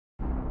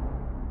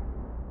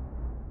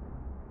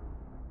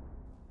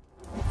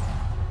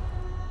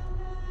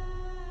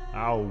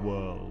Our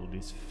world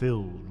is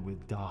filled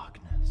with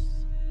darkness.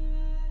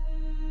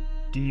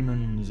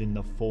 Demons in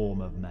the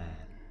form of man.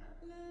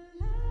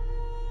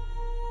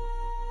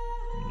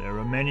 There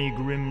are many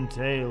grim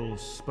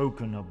tales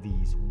spoken of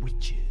these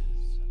witches.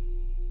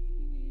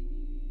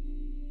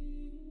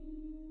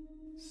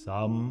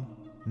 Some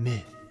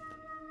myth.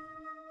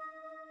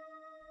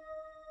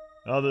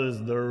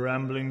 Others the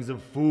ramblings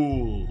of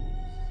fools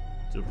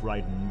to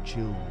frighten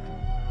children.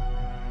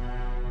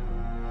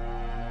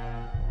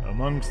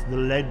 Amongst the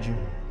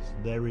legends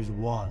there is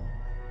one,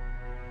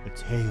 a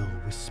tale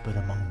whispered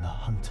among the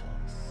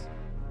hunters,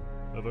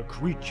 of a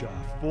creature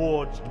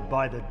forged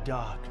by the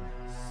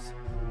darkness.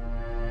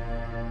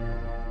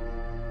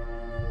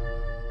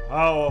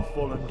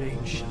 Powerful and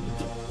ancient,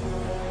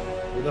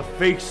 with a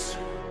face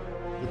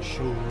that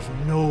shows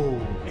no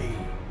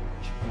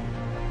age.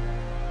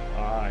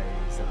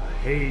 Eyes a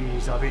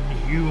haze of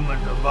inhuman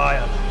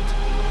violet.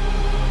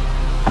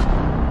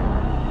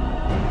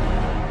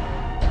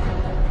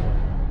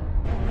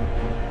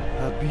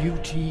 Her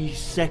beauty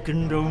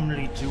second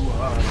only to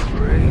her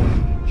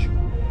rage.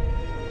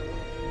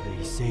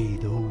 They say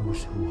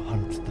those who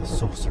hunt the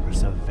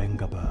Sorceress of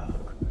Vengerberg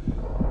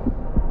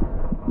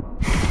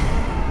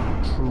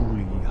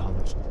truly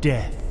hunt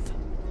death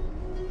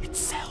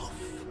itself.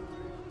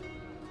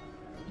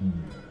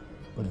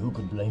 But who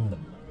could blame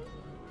them?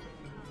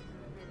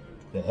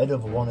 The head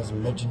of one as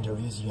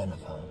legendary as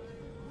Yennefer.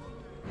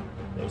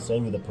 They say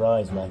with a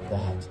prize like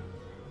that,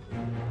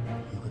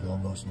 you could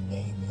almost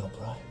name your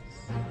prize.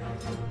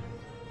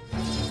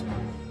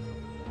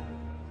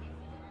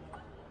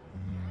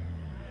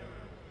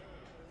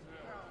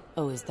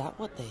 Oh, is that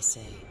what they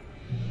say?